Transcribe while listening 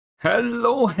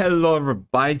Hello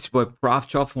everybody, it's your boy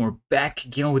Proftrof and we're back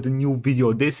again with a new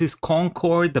video. This is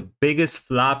Concord, the biggest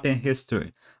flop in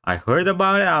history. I heard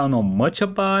about it, I don't know much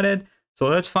about it, so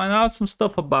let's find out some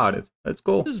stuff about it. Let's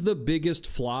go. This is the biggest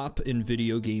flop in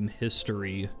video game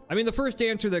history. I mean, the first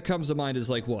answer that comes to mind is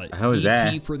like what? How is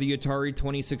that? For the Atari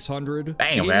 2600.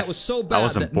 Damn, that was so bad I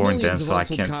wasn't that born then, millions so of I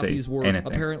unsold can't say copies were anything.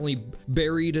 apparently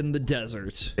buried in the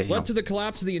desert. Damn. Led to the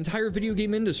collapse of the entire video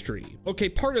game industry. Okay,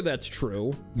 part of that's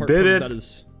true. Part Did of it? that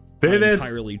is Did it?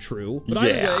 entirely true. But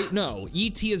either way, no,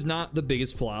 E.T. is not the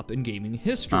biggest flop in gaming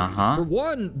history. For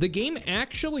one, the game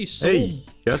actually sold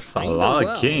yes, a lot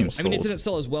well. of games I mean, it sold. didn't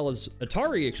sell as well as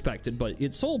Atari expected, but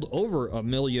it sold over 1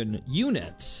 million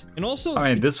units. And also, I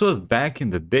mean, this was back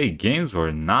in the day. Games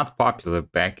were not popular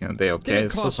back in the day, okay? It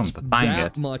This was some cost time that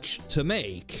yet. much to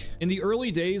make. In the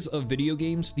early days of video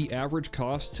games, the average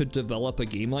cost to develop a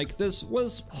game like this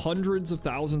was hundreds of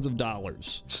thousands of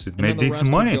dollars. It And made then the decent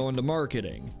rest money. would go into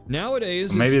marketing.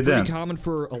 Nowadays, Maybe it's pretty then. common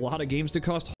for a lot of games to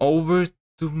cost Over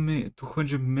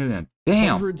 200 million. Damn.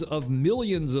 hundreds of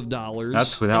millions of dollars.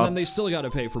 That's without- And then they still got to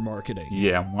pay for marketing.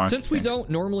 Yeah, marketing. Since we don't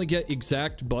normally get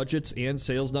exact budgets and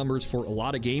sales numbers for a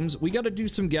lot of games, we got to do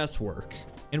some guesswork.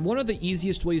 And one of the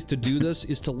easiest ways to do this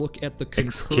is to look at the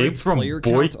Escape concurrent from player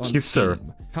Boy count on Kisser.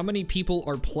 Steam. How many people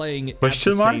are playing at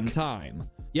Question the mark? same time?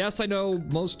 Yes, I know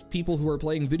most people who are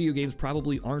playing video games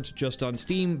probably aren't just on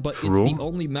Steam, but True. it's the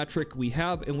only metric we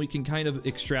have, and we can kind of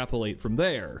extrapolate from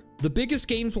there. The biggest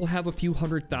games will have a few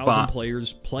 100,000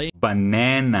 players playing.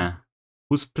 Banana.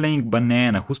 Who's playing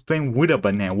banana? Who's playing with a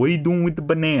banana? What are you doing with the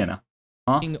banana?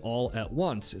 Huh? All at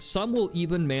once. Some will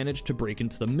even manage to break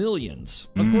into the millions.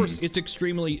 Of course, it's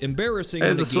extremely embarrassing when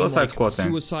It's a a game Suicide like Squad thing.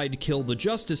 Suicide Kill the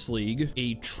Justice League,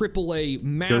 a AAA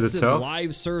massive itself?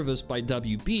 live service by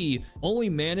WB, only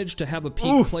managed to have a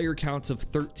peak player count of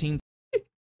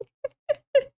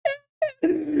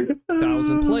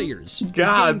 13,000 players. This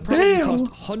God game probably damn. cost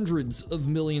hundreds of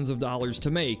millions of dollars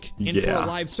to make, and for Yeah. a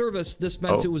live service, this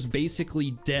meant it was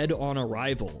basically dead on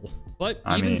arrival. But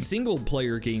I even mean,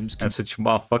 single-player games can That's what you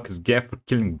motherfuckers get for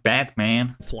killing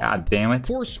Batman. flop. God damn it.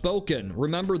 Forspoken,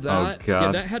 remember that? God.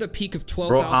 Yeah, that had a peak of Bro,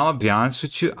 12,000. I'm gonna be honest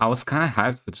with you, I was kind of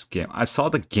hyped for this game. I saw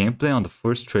the gameplay on the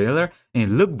first trailer, and it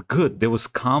looked good. There was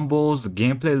combos, the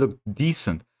gameplay looked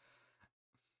decent.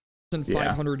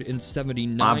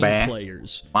 579 My bad.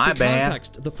 players. My For bad.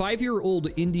 context, the 5-year-old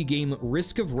indie game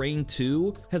Risk of Rain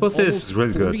 2 has Plus, this almost is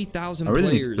really good. 40,000 I really need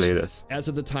to players play this. as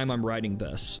of the time I'm writing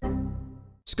this.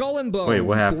 Skull and Bone, Wait,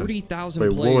 what happened? 40,000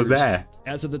 Wait, players what was that?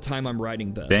 as of the time I'm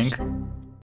writing this. Think?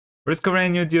 Risk of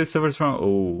Rain new deal servers from.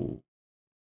 Oh.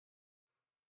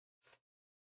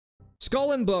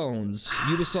 Skull and Bones,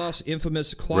 Ubisoft's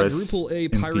infamous quadruple A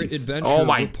Rest in pirate peace. adventure. Oh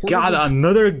my god, reportedly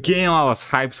another game I was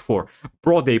hyped for.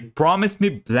 Bro, they promised me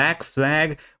Black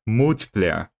Flag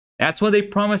multiplayer. That's what they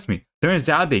promised me. Turns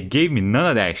out they gave me none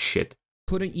of that shit.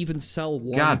 couldn't even sell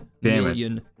 1 God damn it.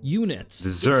 million units.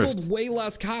 Deserved. It sold way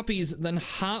less copies than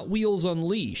Hot Wheels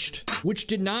Unleashed, which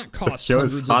did not cost Yes,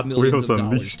 hundreds Hot of millions Wheels of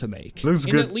dollars Unleashed. to make. Looks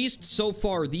And good. at least so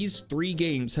far, these 3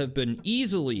 games have been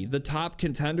easily the top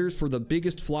contenders for the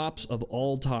biggest flops of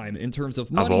all time in terms of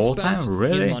money all spent time?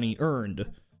 Really? and money earned.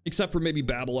 Except for maybe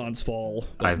Babylon's Fall.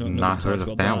 but I've nobody not talks heard of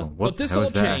about Babylon. that. What But this the hell all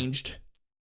is that? changed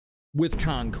with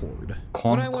Concord.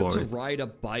 When I went to Concord. ride a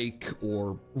bike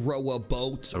or row a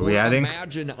boat, Are or we adding?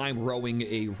 imagine I'm rowing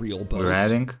a real boat. We're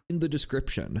adding? In the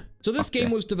description. So this Okay.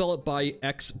 game was developed by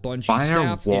ex-Bungie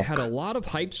staff. It Firewalk. had a lot of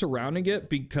hype surrounding it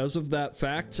because of that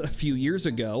fact a few years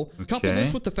ago. Couple Okay.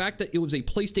 this with the fact that it was a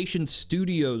PlayStation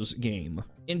Studios game.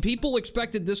 And people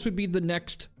expected this would be the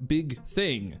next big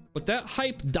thing. But that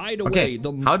hype died away Okay,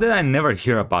 the how did I never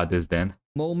hear about this then?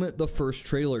 moment the first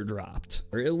trailer dropped.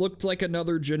 It looked like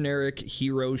another generic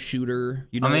hero shooter,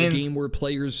 you know, I mean, a game where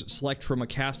players select from a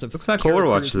cast of looks like characters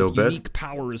Overwatch a little with bit. unique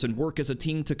powers and work as a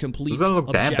team to complete Doesn't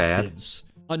look that bad. objectives.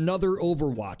 Another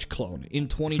Overwatch clone in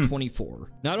 2024.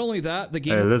 Not only that, the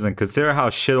game Hey, listen, consider how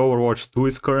shit Overwatch 2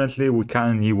 is currently, we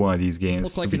kinda need one of these games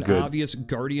looked like to be an good. obvious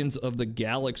Guardians of the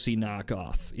Galaxy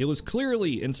knockoff. It was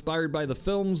clearly inspired by the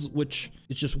films, which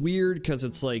is just weird because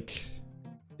it's like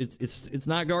it's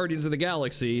not Guardians of the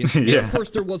Galaxy. Yeah. And of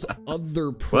course there was other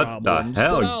What problems. the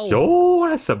but hell? Yo,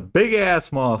 that's a big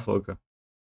ass motherfucker.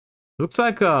 Looks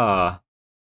like the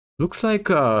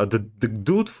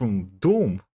dude from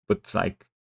Doom, but it's like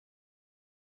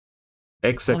I'll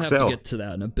have to XXL. get to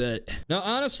that in a bit. Now,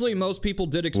 honestly, most people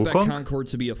did expect Wukong? Concord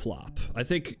to be a flop. I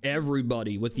think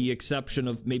everybody, with the exception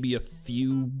of maybe a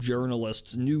few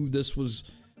journalists, knew this was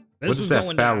This is that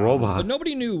going fat down. robot? But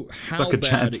nobody knew how like a bad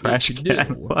giant it trash could can.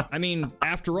 do. What? I mean,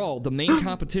 after all, the main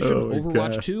competition, Oh my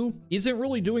Overwatch God. 2, isn't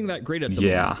really doing that great at the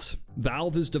moment.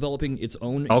 Valve is developing its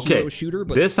own hero shooter,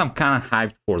 but this I'm kind of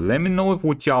hyped for. Let me know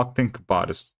what y'all think about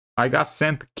this. I got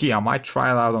sent the key. I might try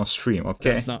it out on stream,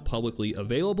 okay? that's not publicly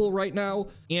available right now.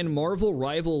 And Marvel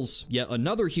Rivals, yet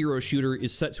another hero shooter,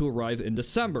 is set to arrive in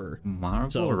December.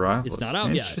 Marvel Rivals. It's not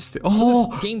out yet. Interesting. So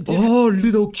Oh, this game did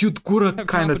little cute Gura have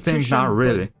kind of thing. competition, Not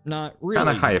really. but not really.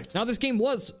 Kinda hyped. Now this game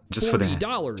was Just for that.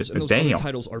 $40, and those Damn. other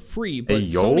titles are free, but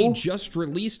yo. Sony just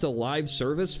released a live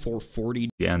service for $40.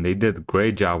 Yeah, and they did a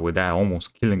great job with that,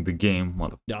 almost killing the game.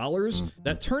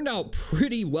 That turned out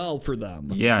pretty well for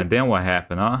them. Yeah, and then what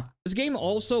happened, huh? This game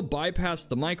also bypassed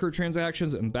the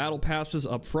microtransactions and battle passes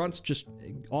up front, just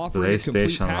offering a complete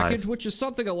PlayStation package, Live. which is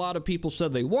something a lot of people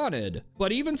said they wanted.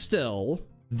 But even still,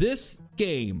 this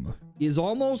game is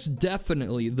almost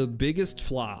definitely the biggest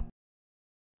flop.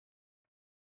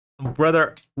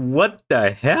 Brother, what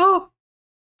the hell?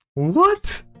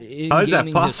 What? In How is that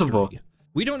gaming possible? history.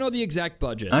 We don't know the exact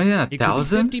budget. Oh yeah, It could be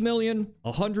 1,000? 50 million,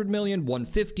 100 million,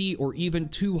 150, or even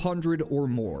 200 or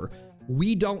more.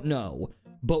 We don't know,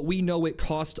 but we know it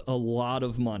cost a lot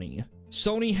of money.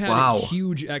 Sony had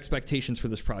huge expectations for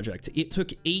this project. It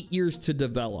took 8 years to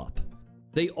develop.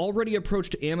 They already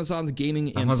approached Amazon's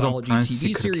gaming anthology Prime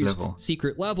TV series, Level.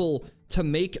 Secret Level, to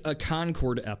make a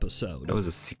Concord episode. That was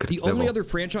a secret The level. only other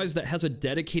franchise that has a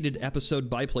dedicated episode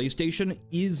by PlayStation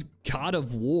is God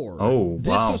of War. Oh, This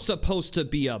wow. was supposed to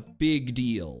be a big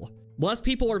deal. Less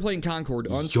people are playing Concord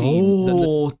on Steam than the...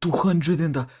 Yo, 200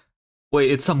 in the...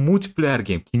 Wait, it's a multiplayer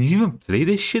game. Can you even play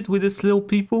this shit with this little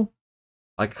people?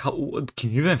 Like, how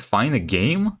can you even find a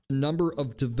game? number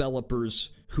of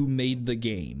developers who made the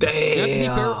game. Damn. Now, to be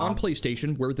fair, on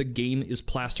PlayStation, where the game is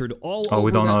plastered all over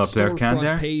we don't know that the player count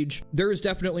there? storefront page, there is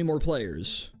definitely more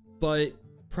players, but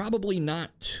probably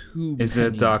not too Is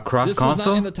many. it cross-console? This was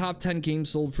not in the top 10 games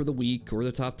sold for the week, or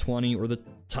the top 20, or the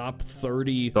top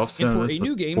 30. Top And for list, a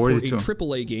new but game, 42. for a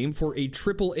AAA game, for a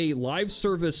AAA live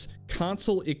service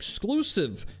console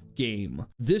exclusive game,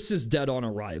 this is dead on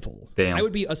arrival. Damn. I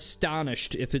would be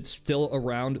astonished if it's still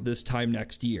around this time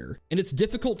next year. And it's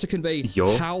difficult to convey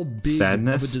how big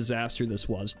sadness. of a disaster this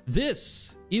was.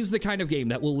 This is the kind of game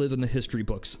that will live in the history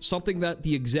books, something that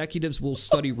the executives will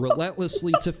study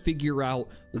relentlessly to figure out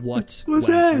what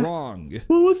went wrong.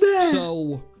 What was that?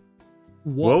 So,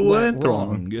 what went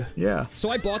wrong? Yeah. So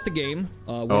I bought the game,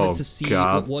 wanted to see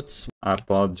what's I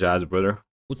apologize, brother.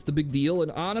 What's the big deal?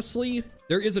 And honestly,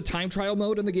 there is a time trial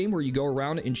mode in the game where you go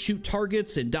around and shoot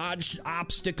targets and dodge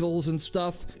obstacles and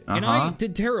stuff. And I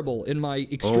did terrible in my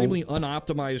extremely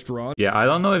unoptimized run. Yeah, I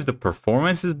don't know if the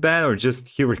performance is bad or just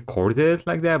he recorded it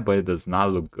like that, but it does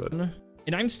not look good.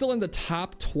 And I'm still in the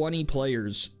top 20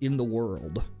 players in the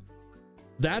world.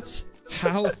 That's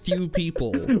how few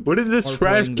people What is this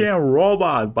trash can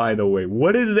robot, by the way?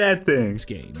 What is that thing? This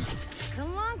game.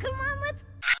 Come on, let's...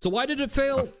 So why did it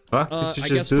fail? I I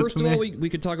guess first of all, we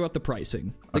could talk about the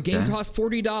pricing. The game cost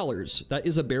 $40. That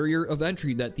is a barrier of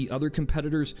entry that the other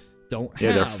competitors don't have.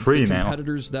 Yeah, they're free the now.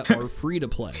 competitors that are free to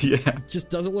play. Yeah. Just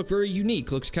doesn't look very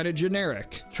unique. Looks kind of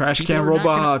generic. Trash People can are not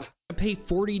gonna robot. pay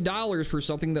 $40 for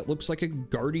something that looks like a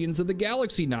Guardians of the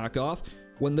Galaxy knockoff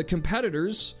when the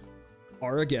competitors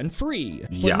are again free.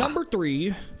 Yeah. But number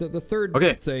three, the third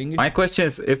thing. My question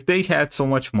is, if they had so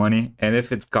much money, and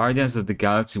if it's Guardians of the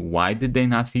Galaxy, why did they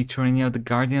not feature any of the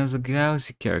Guardians of the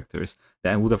Galaxy characters?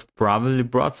 That would have probably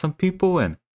brought some people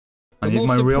in. I need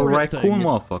my real raccoon,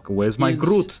 motherfucker. Where's my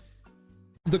Groot?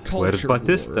 The culture Where's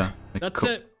Batista? war. That's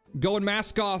it. Go and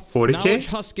mask off. 40K? Knowledge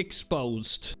husk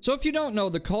exposed. So if you don't know,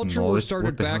 the culture war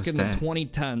started back in the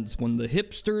 2010s when the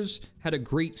hipsters had a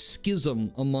great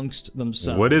schism amongst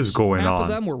themselves. What is going Half on? of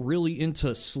them were really into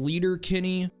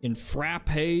Sleater-Kinney and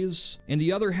frappes, and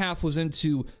the other half was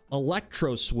into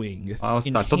electro swing. I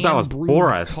thought that was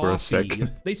Borat for a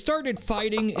second. They started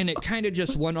fighting, and it kind of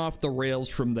just went off the rails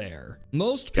from there.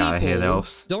 Most Gotta hate people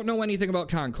elves. don't know anything about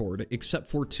Concord except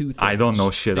for two things. I don't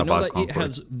know shit They know about that Concord. it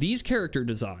has these character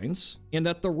designs, and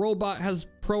that the robot has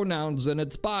pronouns in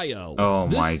its bio. Oh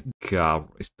my god.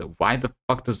 Why the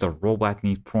fuck does the robot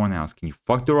need pronouns? Can you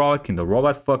fuck the robot? Can the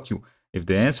robot fuck you? If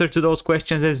the answer to those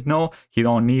questions is no, he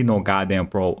don't need no goddamn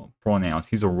pronouns.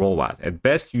 He's a robot. At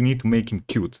best, you need to make him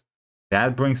cute.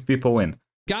 That brings people in.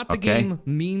 Got the game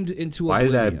memed into Why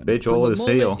oblivion. is that bitch From old the as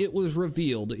moment hell? it was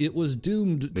revealed, it was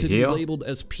doomed to be heel? labeled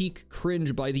as peak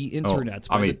cringe by the internet,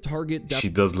 by the target she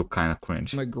does look kind of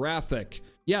cringe. demographic.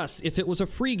 Yes, if it was a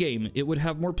free game, it would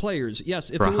have more players. Yes,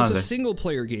 if it was a single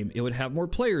player game, it would have more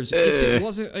players. If it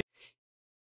wasn't a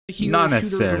hero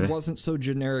shooter or wasn't so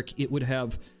generic, it would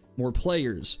have more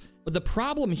players. But the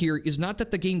problem here is not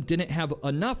that the game didn't have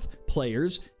enough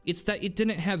players, it's that it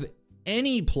didn't have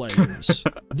any players.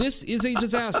 This is a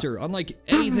disaster, unlike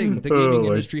anything the gaming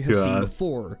industry has seen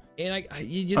before. And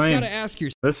you just gotta ask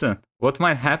yourself. Listen, what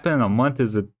might happen in a month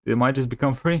is that it might just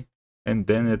become free, and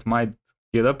then it might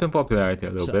get up in popularity a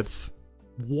little bit.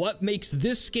 What makes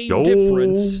this game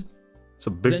different it's a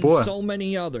big than boy. So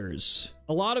many others?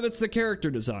 A lot of it's the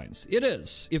character designs. It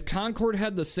is. If Concord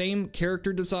had the same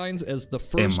character designs as the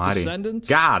first Descendants,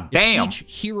 God damn, if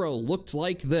each hero looked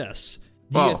like this,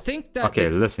 do you think that? Okay,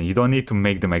 listen, you don't need to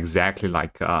make them exactly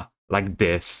like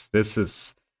this. This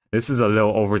is a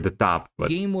little over the top, but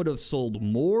the game would have sold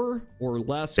more or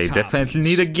less. They copies. definitely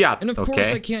need a gut. And of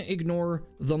course, I can't ignore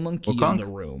the monkey in the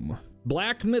room.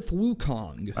 Black Myth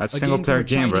Wukong, that's a single-player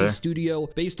game, from a brother. Chinese studio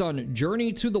based on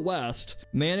Journey to the West,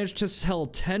 managed to sell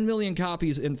 10 million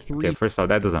copies in 3. Okay, first of all,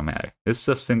 that doesn't matter. This is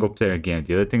a single-player game.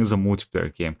 The other thing is a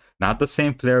multiplayer game, not the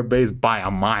same player base by a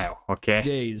mile. Okay.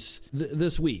 Days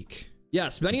this week.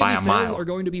 Yes, many of these sales are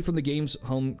going to be from the game's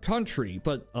home country,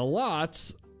 but a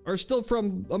lot are still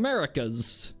from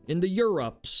Americas, in the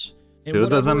Europes, and still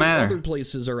doesn't matter. Other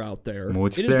places are out there.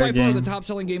 Multiplayer it is by game. far the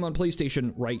top-selling game on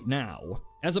PlayStation right now,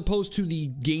 as opposed to the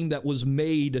game that was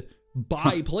made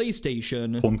by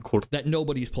PlayStation Concord. that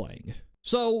nobody's playing.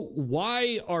 So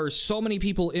why are so many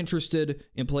people interested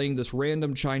in playing this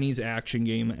random Chinese action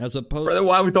game as opposed? Brother,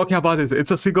 why are we talking about this?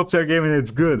 It's a single-player game and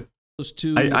it's good.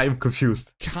 To I'm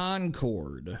confused.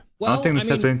 Concord. Well, I don't think this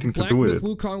has anything to do with it. Black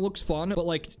Myth Wukong looks fun, but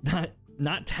like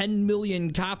not 10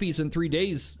 million copies in 3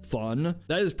 days fun.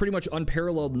 That is pretty much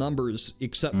unparalleled numbers,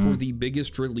 except for the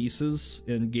biggest releases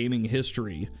in gaming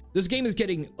history. This game is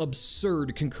getting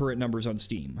absurd concurrent numbers on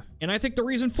Steam. And I think the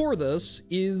reason for this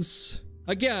is,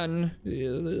 again,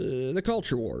 the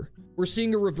culture war. We're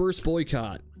seeing a reverse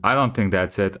boycott. I don't think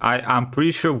that's it. I'm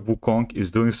pretty sure Wukong is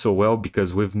doing so well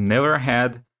because we've never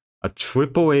had a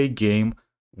AAA game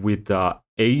with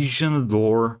Asian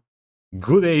lore,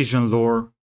 good Asian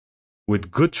lore, with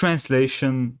good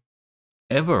translation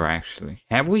ever, actually.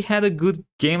 Have we had a good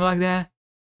game like that?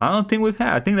 I don't think we've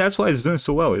had. I think that's why it's doing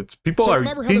so well. It's people are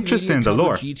interested in the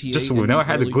lore. Just we've never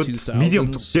had a good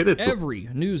medium to get it to. Every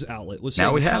news outlet was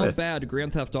saying how bad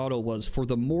Grand Theft Auto was for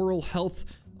the moral health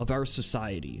of our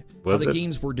society. How the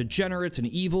games were degenerate and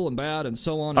evil and bad and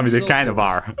so on. I mean, they kind of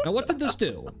are. Now, what did this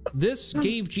do? This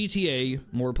gave GTA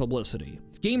more publicity.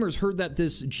 Gamers heard that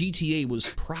this GTA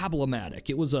was problematic.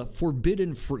 It was a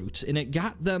forbidden fruit, and it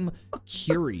got them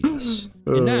curious.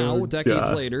 And now,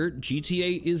 decades later,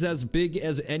 GTA is as big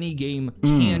as any game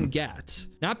can get.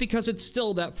 Not because it's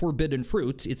still that forbidden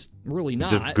fruit. It's really not.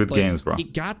 Just good games, bro.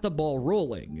 It got the ball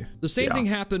rolling. The same thing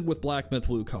happened with Black Myth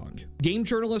Wukong. Game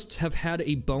journalists have had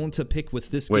a bone to pick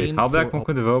with this game. Wait, how Black Myth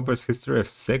developers' history of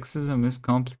sexism is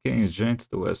complicating his journey to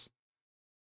the West?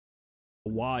 A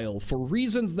while for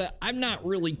reasons that I'm not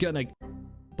really gonna.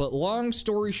 But long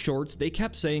story short, they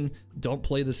kept saying, don't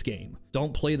play this game.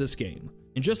 Don't play this game.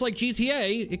 And just like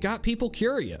GTA, it got people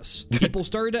curious. People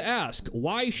started to ask,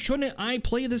 why shouldn't I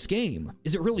play this game?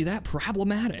 Is it really that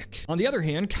problematic? On the other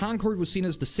hand, Concord was seen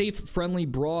as the safe, friendly,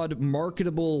 broad,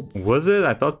 marketable. Was it?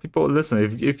 I thought people, listen,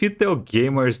 if you tell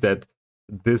gamers that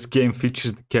this game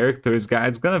features the characters, guy,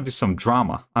 it's gonna be some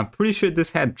drama. I'm pretty sure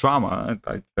this had drama.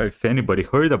 If anybody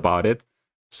heard about it.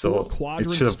 So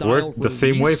it should have worked the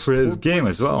same way for this game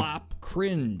as well. Slap,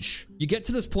 cringe. You get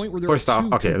to this point where there First off,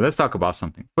 okay, let's talk about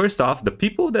something. First off, the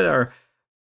people that are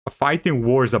fighting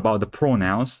wars about the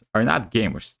pronouns are not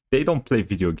gamers. They don't play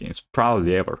video games,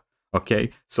 probably ever.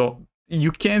 Okay, so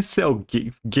you can't sell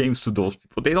games to those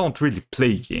people. They don't really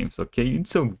play games, okay? You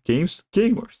sell games to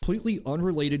gamers. Completely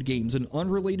unrelated games and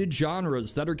unrelated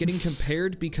genres that are getting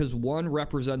compared because one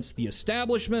represents the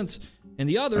establishment and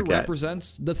the other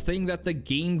represents the thing that the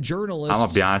game journalists. I'm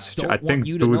gonna be honest with you. I think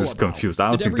dude is confused. I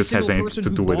don't think this has anything to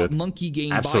do with it. Monkey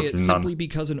game Absolutely buy it none. simply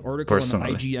because an article on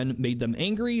IGN made them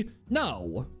angry?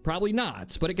 No, probably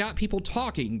not. But it got people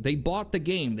talking. They bought the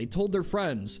game. They told their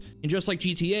friends. And just like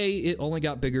GTA, it only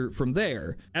got bigger from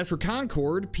there. As for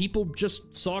Concord, people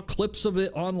just saw clips of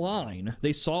it online.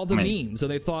 They saw the memes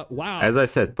and they thought, wow. As I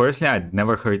said, personally, I'd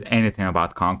never heard anything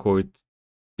about Concord.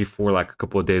 Before, like a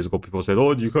couple of days ago, people said,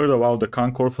 "Oh, you heard about the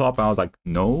Concord flop?" And I was like,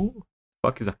 "No,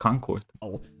 fuck is a Concord?"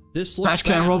 Oh, this looks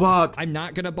bad. Robot. I'm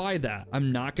not gonna buy that.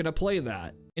 I'm not gonna play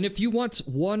that. And if you want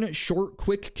one short,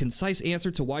 quick, concise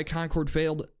answer to why Concord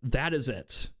failed, that is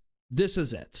it. This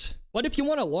is it. But if you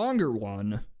want a longer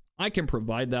one, I can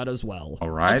provide that as well. All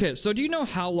right. Okay, so do you know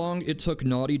how long it took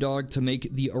Naughty Dog to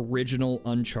make the original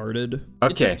Uncharted?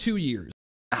 Okay. It took 2 years.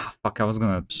 Ah, fuck, I was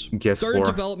gonna guess Started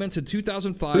development in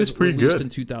 2005, released in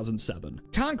 2007.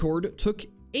 Concord took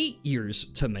 8 years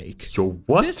to make. Yo,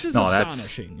 what? This is no,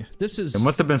 astonishing. This is there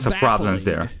must have been some problems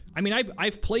baffling. there. I mean,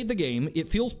 I've played the game. It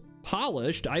feels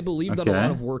polished. I believe that a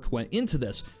lot of work went into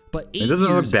this. But 8 it doesn't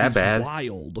years look that is bad.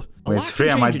 Wild. When it's free,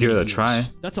 I might give it a try.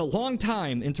 That's a long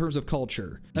time in terms of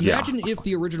culture. Imagine if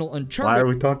the original Uncharted... Why are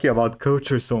we talking about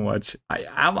culture so much?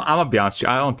 I'm gonna be honest with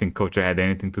you, I don't think culture had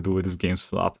anything to do with this game's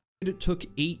flop. It took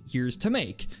 8 years to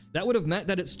make. That would have meant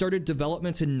that it started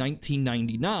development in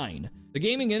 1999. The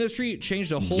gaming industry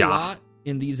changed a whole lot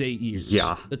in these 8 years.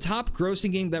 The top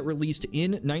grossing game that released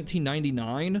in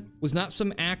 1999 was not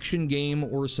some action game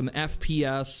or some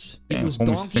FPS. It was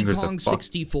Donkey Kong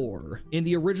 64. And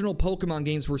the original Pokemon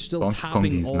games were still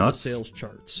topping all the sales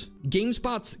charts.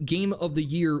 GameSpot's Game of the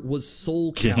Year was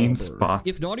Soul Calibur.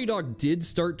 If Naughty Dog did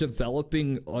start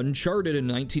developing Uncharted in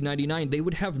 1999, they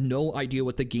would have no idea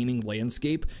what the gaming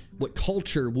landscape, what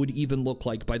culture would even look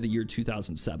like by the year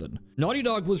 2007. Naughty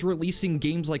Dog was releasing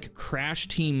games like Crash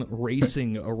Team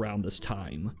Racing around this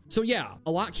time. So yeah,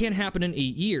 a lot can happen in 8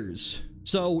 years.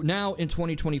 So now in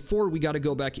 2024, we got to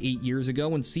go back 8 years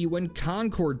ago and see when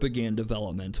Concord began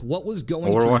development. What was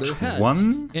going through their heads?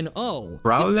 1? And it's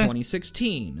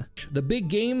 2016. The big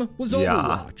game was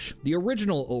Overwatch, the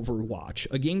original Overwatch,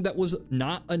 a game that was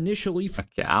not initially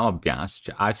okay, I'm gonna be honest.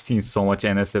 I've seen so much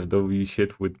NSFW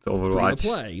shit with Overwatch. Free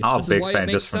to play. I'm this a big is why fan it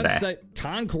makes just from sense that. that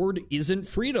Concord isn't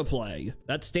free to play.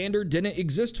 That standard didn't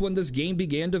exist when this game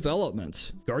began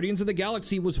development. Guardians of the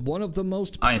Galaxy was one of the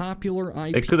most popular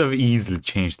IPs. They could have easily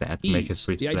changed that to make it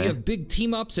free to play. The idea of big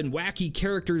team-ups and wacky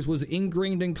characters was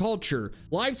ingrained in culture.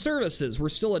 Live services were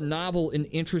still a novel and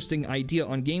interesting idea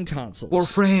on game consoles.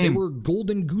 Warframe. They were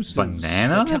golden gooses.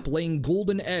 Banana? That kept laying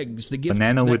golden eggs. The gift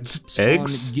Banana that with keeps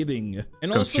eggs? on giving.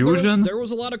 And Confusion? also there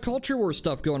was a lot of culture war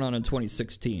stuff going on in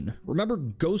 2016. Remember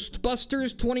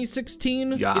Ghostbusters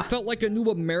 2016? Yeah. It felt like a new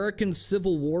American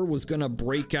Civil War was gonna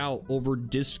break out over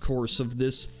discourse of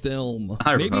this film.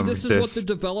 Maybe this is what the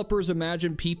developers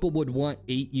imagined people would want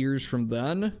 8 years from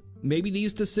then. Maybe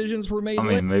these decisions were made. I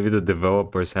mean, maybe the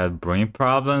developers had brain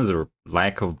problems or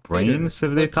lack of brains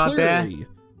if they thought that.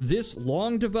 This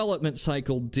long development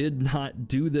cycle did not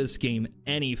do this game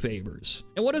any favors.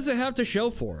 And what does it have to show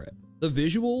for it? The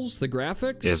visuals, the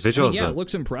graphics? Yeah, visuals. It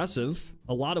looks impressive.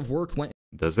 A lot of work went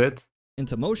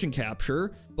into motion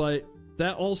capture, but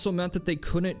that also meant that they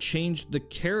couldn't change the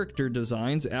character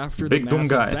designs after the massive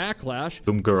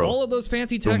backlash. All of those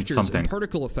fancy textures and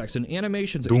particle effects and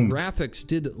animations and graphics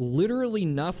did literally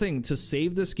nothing to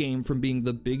save this game from being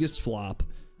the biggest flop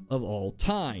of all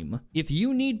time. If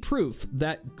you need proof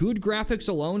that good graphics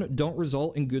alone don't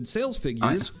result in good sales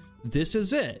figures, this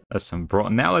is it. Listen, bro,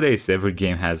 nowadays every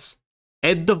game has,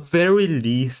 at the very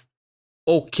least,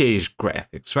 okay-ish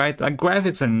graphics, right? Like,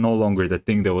 graphics are no longer the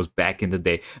thing that was back in the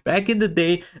day. Back in the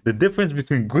day, the difference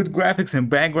between good graphics and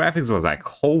bad graphics was like,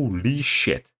 holy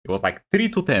shit. It was like 3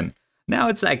 to 10. Now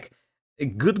it's like,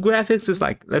 good graphics is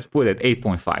like, let's put it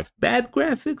 8.5. Bad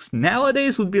graphics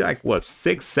nowadays would be like, what,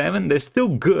 6, 7? They're still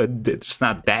good, they're just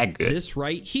not that good. This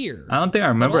right here. I don't think I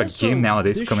remember a game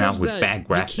nowadays coming out with bad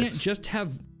graphics. You can't just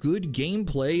have good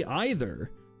gameplay either.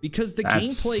 Because the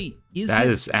gameplay isn't... That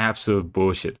is absolute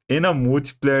bullshit. In a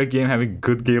multiplayer game, having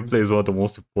good gameplay is one of the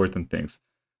most important things.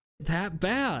 That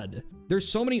bad. There's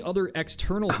so many other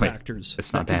external factors.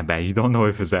 It's not that bad. You don't know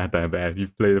if it's that bad.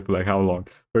 You've played it for like how long?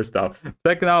 First off.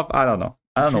 Second off, I don't know.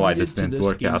 I don't know why this didn't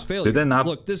work out. Did they not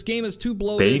Look, this game is too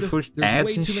bloated. There's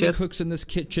way too many cooks in this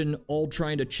kitchen, all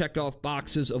trying to check off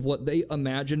boxes of what they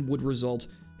imagined would result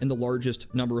in the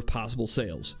largest number of possible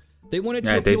sales. They wanted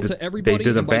to appeal to everybody, they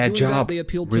did a and by bad doing job. that, they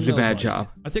appealed to really nobody. bad job.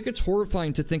 I think it's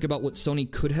horrifying to think about what Sony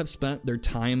could have spent their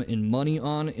time and money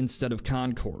on instead of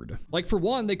Concord. Like, for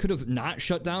one, they could have not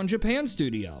shut down Japan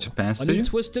Studio. A new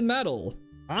Twisted Metal.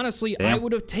 Honestly, I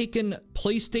would have taken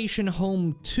PlayStation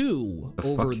Home 2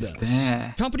 over this.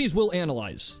 Companies will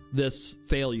analyze this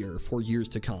failure for years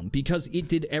to come because it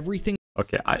did everything.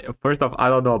 Okay, first off, I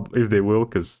don't know if they will,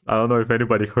 because I don't know if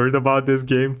anybody heard about this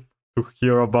game to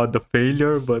hear about the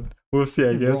failure, but we'll see,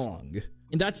 I guess. Wrong.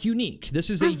 And that's unique. This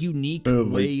is a unique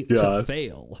way to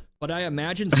fail. But I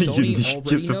imagine Sony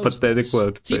already knows this.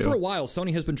 See, for a while,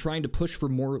 Sony has been trying to push for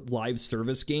more live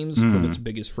service games from its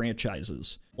biggest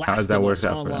franchises. Last of Us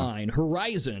Online,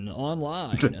 Horizon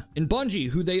Online. And Bungie,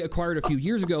 who they acquired a few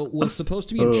years ago, was supposed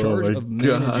to be in charge of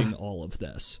managing all of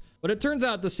this. But it turns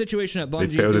out the situation at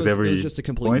Bungie, it was just a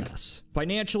complete mess.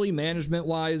 Financially,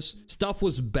 management-wise, stuff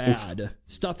was bad.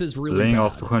 Stuff is really laying bad.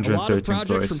 off 213 a lot of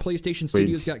projects employees. from PlayStation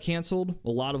Studios got canceled. A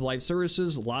lot of live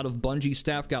services, a lot of Bungie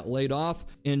staff got laid off,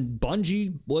 and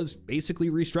Bungie was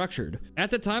basically restructured. At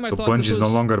the time, I thought Bungie's this was no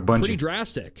longer pretty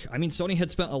drastic. I mean, Sony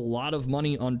had spent a lot of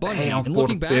money on Bungie, and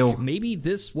looking back, maybe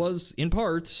this was, in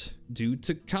part, due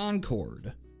to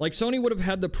Concord. Like, Sony would have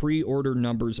had the pre-order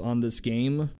numbers on this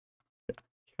game.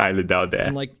 Highly doubt that.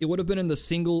 And like, it would have been in the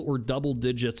single or double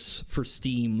digits for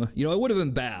Steam. You know, it would have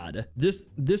been bad. This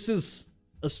is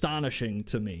astonishing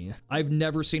to me. I've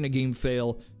never seen a game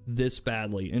fail this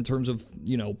badly in terms of,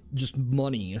 you know, just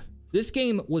money. This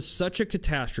game was such a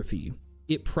catastrophe.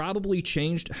 It probably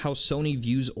changed how Sony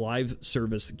views live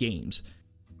service games.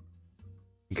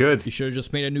 Good. You should have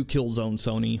just made a new Killzone,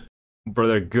 Sony.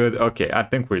 Brother, good. Okay, I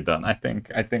think we're done. I think,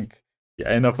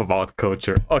 yeah, enough about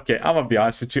culture. Okay, I'm gonna be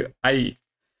honest with you.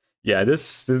 Yeah,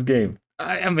 this game,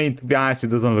 I mean, to be honest, it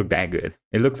doesn't look that good.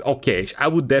 It looks okay. I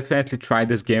would definitely try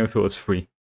this game if it was free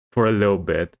for a little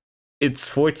bit. It's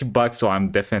 $40, so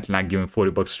I'm definitely not giving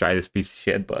 $40 to try this piece of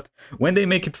shit. But when they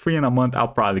make it free in a month, I'll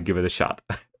probably give it a shot.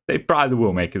 They probably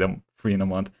will make it free in a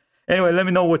month. Anyway, let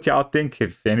me know what y'all think.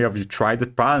 If any of you tried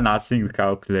it, probably not seeing the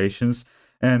calculations.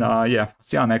 And yeah,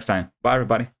 see y'all next time. Bye,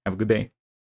 everybody. Have a good day.